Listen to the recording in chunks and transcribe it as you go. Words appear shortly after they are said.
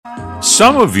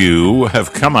Some of you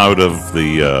have come out of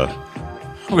the,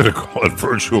 I'm going to call it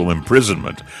virtual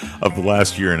imprisonment of the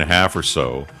last year and a half or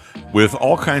so with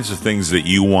all kinds of things that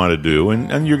you want to do,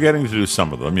 and you're getting to do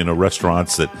some of them. You know,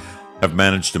 restaurants that have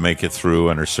managed to make it through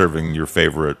and are serving your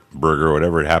favorite burger, or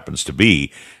whatever it happens to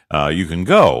be, you can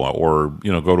go. Or,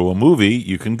 you know, go to a movie,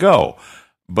 you can go.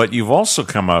 But you've also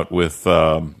come out with,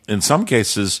 in some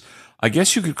cases, I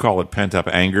guess you could call it pent-up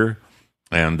anger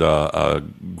and a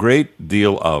great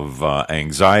deal of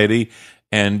anxiety,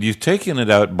 and you've taken it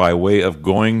out by way of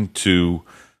going to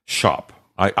shop.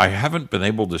 I haven't been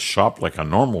able to shop like a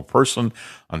normal person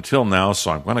until now,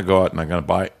 so I'm going to go out and I'm going to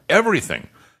buy everything.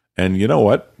 And you know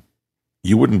what?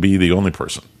 You wouldn't be the only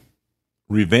person.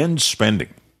 Revenge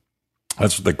spending.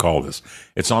 That's what they call this.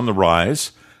 It's on the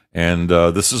rise, and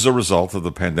this is a result of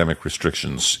the pandemic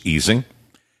restrictions easing.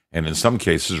 And in some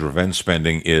cases, revenge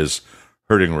spending is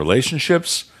hurting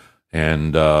relationships,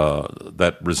 and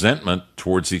that resentment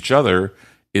towards each other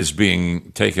is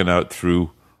being taken out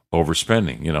through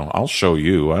overspending. You know, I'll show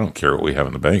you. I don't care what we have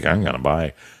in the bank. I'm going to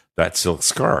buy that silk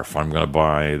scarf. I'm going to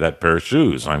buy that pair of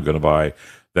shoes. I'm going to buy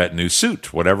that new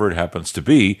suit, whatever it happens to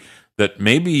be, that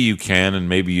maybe you can and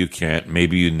maybe you can't,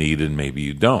 maybe you need and maybe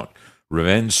you don't.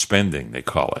 Revenge spending, they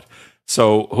call it.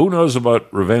 So who knows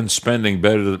about revenge spending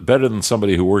better than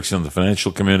somebody who works in the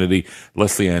financial community?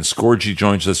 Leslie Ann Scorgi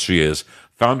joins us. She is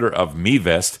founder of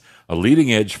MeVest, a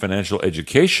leading-edge financial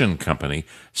education company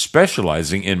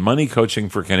specializing in money coaching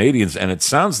for Canadians. And it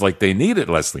sounds like they need it,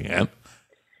 Leslie Ann.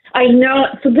 I know.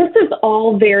 So this is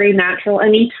all very natural.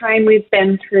 Anytime we've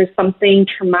been through something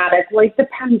traumatic like the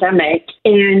pandemic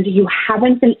and you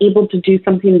haven't been able to do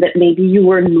something that maybe you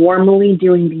were normally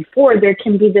doing before, there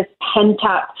can be this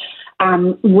pent-up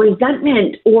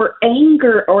resentment or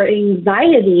anger or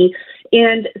anxiety.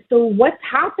 And so what's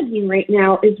happening right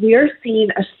now is we are seeing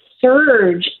a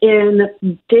surge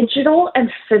in digital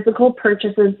and physical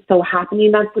purchases, so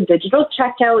happening at the digital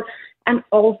checkout and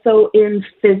also in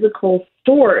physical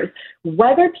stores.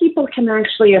 Whether people can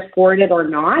actually afford it or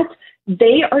not,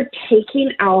 they are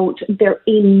taking out their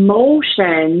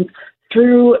emotions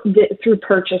through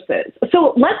purchases.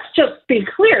 So let's just be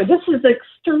clear, this is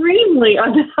extremely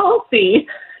unhealthy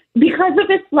because if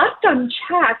it's left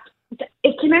unchecked,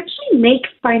 it can actually make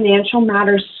financial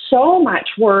matters so much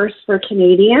worse for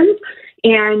Canadians.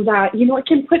 And, it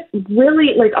can put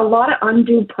really like a lot of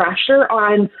undue pressure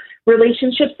on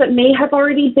relationships that may have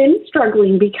already been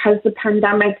struggling because the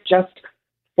pandemic just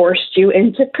forced you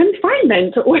into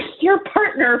confinement with your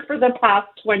partner for the past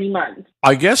 20 months.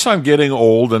 I guess I'm getting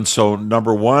old, and so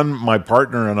number one, my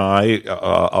partner and I,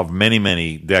 of many,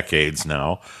 many decades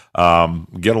now,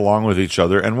 get along with each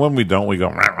other, and when we don't, we go,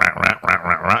 rah, rah, rah, rah,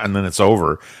 rah, rah, and then it's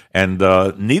over. And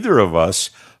neither of us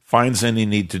finds any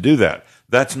need to do that.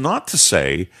 That's not to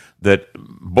say that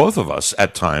both of us,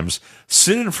 at times,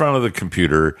 sit in front of the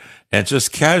computer and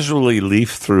just casually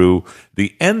leaf through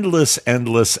the endless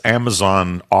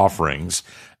Amazon offerings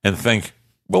and think,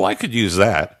 well, I could use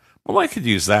that. Well, I could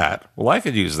use that. Well, I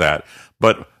could use that.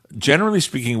 But generally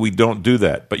speaking, we don't do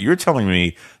that. But you're telling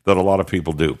me that a lot of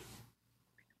people do.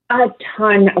 A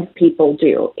ton of people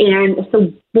do. And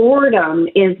so boredom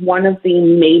is one of the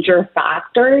major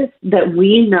factors that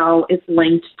we know is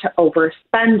linked to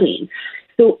overspending.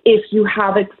 So if you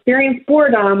have experienced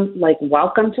boredom, like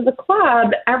welcome to the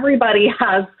club, everybody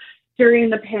has during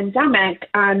the pandemic,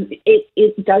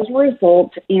 it does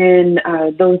result in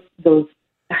those,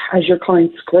 as you're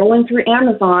calling, scrolling through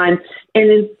Amazon.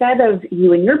 And instead of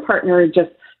you and your partner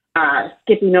just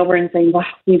skipping over and saying, well,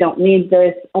 we don't need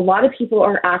this, a lot of people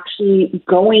are actually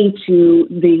going to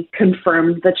the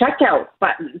confirm the checkout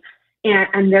button.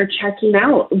 And they're checking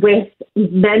out with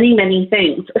many, many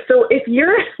things. So if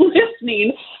you're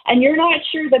listening and you're not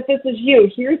sure that this is you,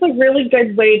 here's a really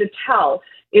good way to tell.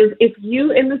 Is if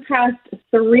you in the past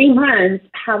 3 months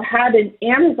have had an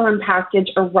Amazon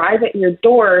package arrive at your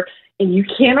door and you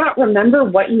cannot remember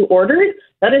what you ordered,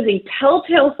 that is a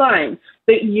telltale sign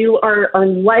that you are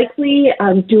likely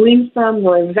doing some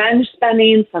revenge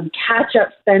spending, some catch-up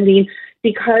spending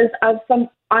because of some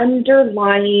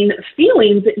underlying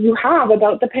feelings that you have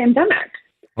about the pandemic.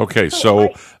 Okay, so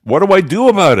what do I do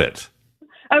about it?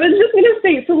 I was just going to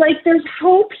say, so there's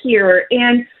hope here.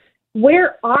 And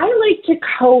where I like to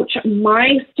coach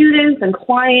my students and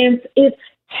clients is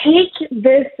take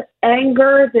this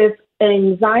anger, this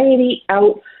anxiety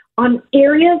out on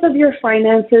areas of your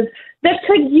finances that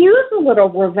could use a little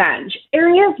revenge.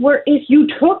 Areas where if you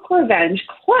took revenge,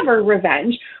 clever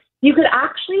revenge, you could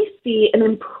actually see an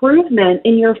improvement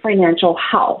in your financial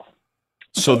health.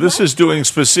 So this is doing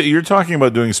specific. You're talking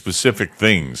about doing specific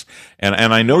things, and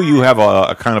I know you have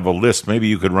a kind of a list. Maybe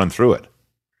you could run through it.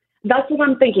 That's what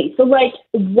I'm thinking. So, like,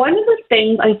 one of the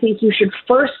things I think you should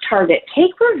first target,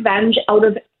 take revenge out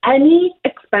of any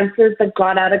expenses that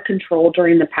got out of control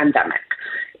during the pandemic.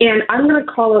 And I'm going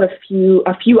to call out a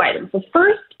few items. The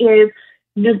first is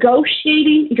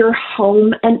negotiating your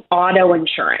home and auto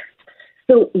insurance.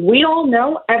 So we all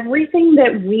know everything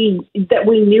that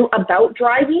we knew about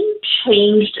driving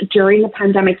changed during the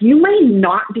pandemic. You may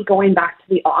not be going back to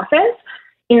the office.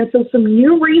 And so some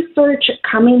new research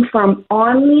coming from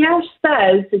Omnia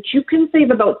says that you can save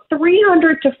about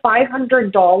 $300 to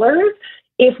 $500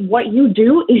 if what you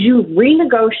do is you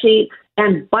renegotiate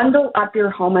and bundle up your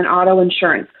home and auto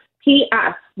insurance.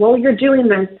 P.S. While you're doing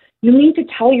this, you need to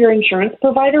tell your insurance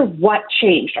provider what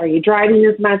changed. Are you driving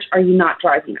as much? Are you not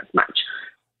driving as much?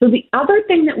 So the other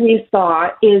thing that we saw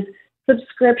is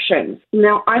subscriptions.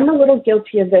 Now, I'm a little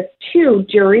guilty of this too.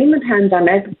 During the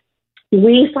pandemic,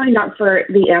 we signed up for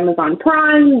the Amazon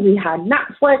Prime. We had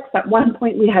Netflix. At one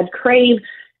point, we had Crave.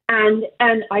 And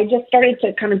I just started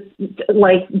to kind of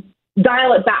like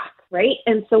dial it back, right?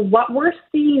 And so what we're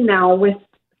seeing now with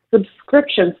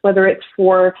subscriptions, whether it's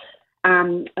for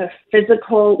a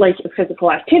physical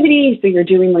activity, so you're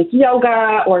doing like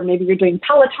yoga or maybe you're doing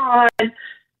Peloton,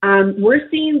 we're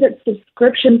seeing that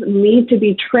subscriptions need to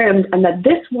be trimmed and that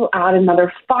this will add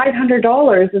another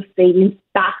 $500 of savings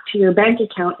back to your bank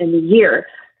account in a year.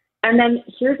 And then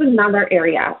here's another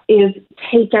area is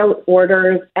takeout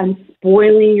orders and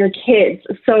spoiling your kids.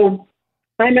 So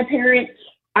I'm a parent.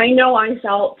 I know I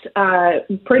felt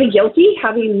pretty guilty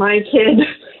having my kid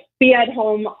be at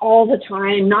home all the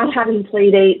time, not having play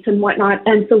dates and whatnot.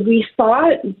 And so we saw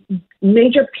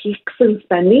major peaks in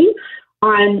spending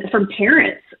from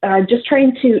parents, just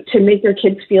trying to make their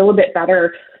kids feel a bit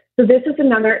better. So this is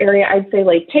another area I'd say,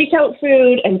 like, takeout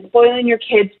food and spoiling your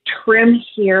kids, trim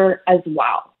here as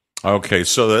well. Okay,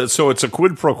 so it's a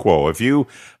quid pro quo. If you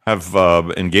have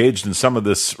engaged in some of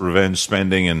this revenge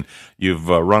spending and you've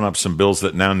run up some bills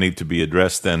that now need to be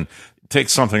addressed, then take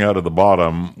something out of the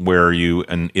bottom where you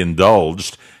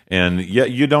indulged, and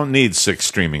yet you don't need 6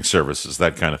 streaming services,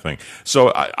 that kind of thing.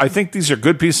 So I think these are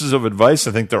good pieces of advice.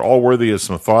 I think they're all worthy of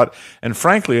some thought. And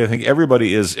frankly, I think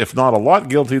everybody is, if not a lot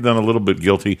guilty, then a little bit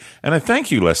guilty. And I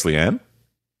thank you, Leslie Ann.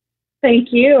 Thank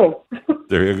you.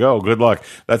 There you go. Good luck.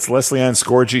 That's Leslie Ann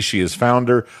Scorgie. She is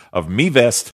founder of MeVest.